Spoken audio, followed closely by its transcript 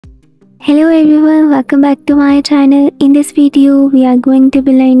Hello everyone, welcome back to my channel. In this video, we are going to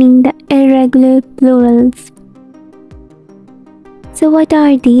be learning the irregular plurals. So what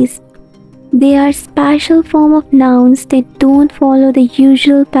are these? They are special form of nouns that don't follow the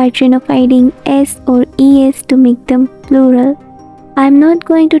usual pattern of adding s or es to make them plural. I am not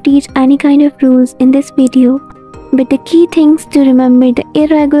going to teach any kind of rules in this video, but the key things to remember the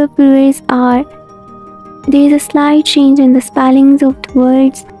irregular plurals are there is a slight change in the spellings of the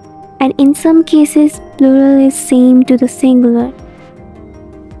words, and in some cases plural is same to the singular.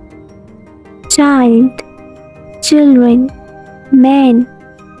 Child, children, man,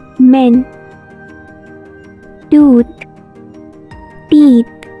 men. Tooth, teeth,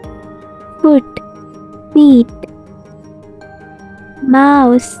 foot, feet.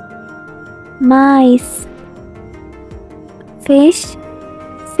 Mouse, mice. Fish,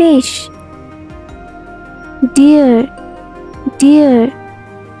 fish. Deer, deer.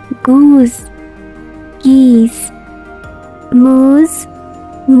 Goose, geese. Moose,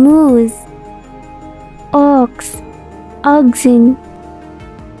 moose. Ox, oxen.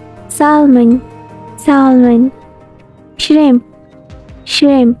 Salmon, salmon. Shrimp,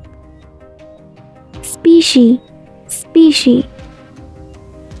 shrimp. Species, species.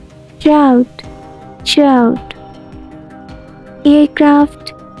 Trout, trout.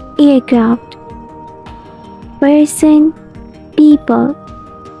 Aircraft, aircraft. Person, people.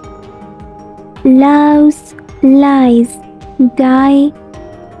 Louse, lies. Die,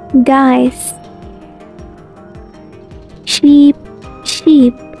 dies. Sheep,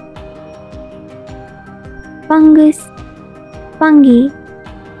 sheep. Fungus, fungi.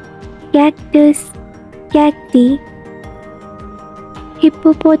 Cactus, cacti.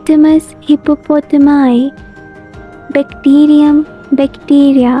 Hippopotamus, hippopotami. Bacterium,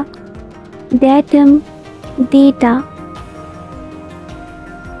 bacteria. Datum, data.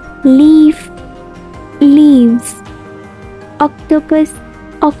 Leaf, leaves. Octopus,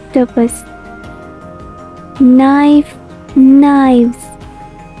 octopus. Knife, knives.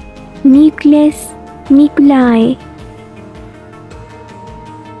 Nucleus, nuclei.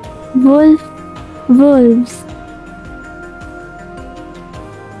 Wolf, wolves.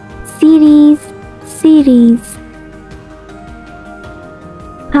 Series, series.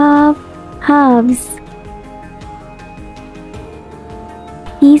 Half, halves.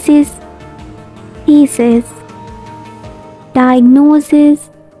 Pieces, pieces. Diagnosis,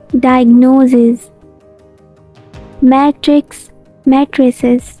 diagnosis. Matrix,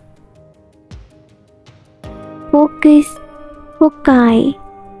 matrices. Focus, foci.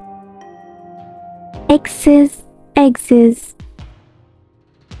 Axis, axis.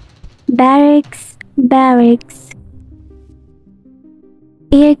 Barracks, barracks.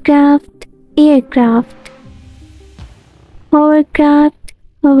 Aircraft, aircraft. Hovercraft,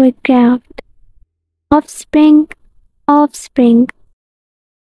 hovercraft. Offspring, offspring.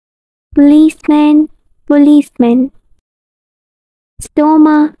 Policeman, policeman.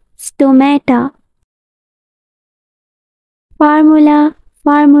 Stoma, stomata. Formula,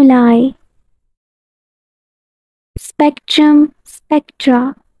 formulae. Spectrum,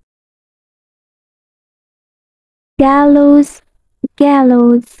 spectra. Gallows,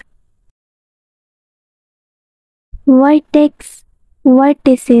 gallows. Vertex,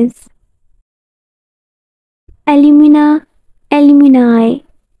 vertices. Alumina, alumni.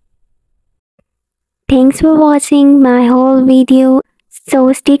 Thanks for watching my whole video.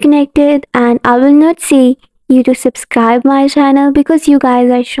 So stay connected, and I will not say you to subscribe my channel because you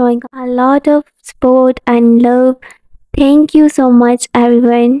guys are showing a lot of support and love. Thank you so much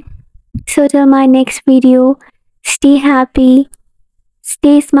everyone. So till my next video, stay happy,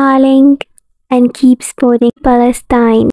 stay smiling, and keep supporting Palestine.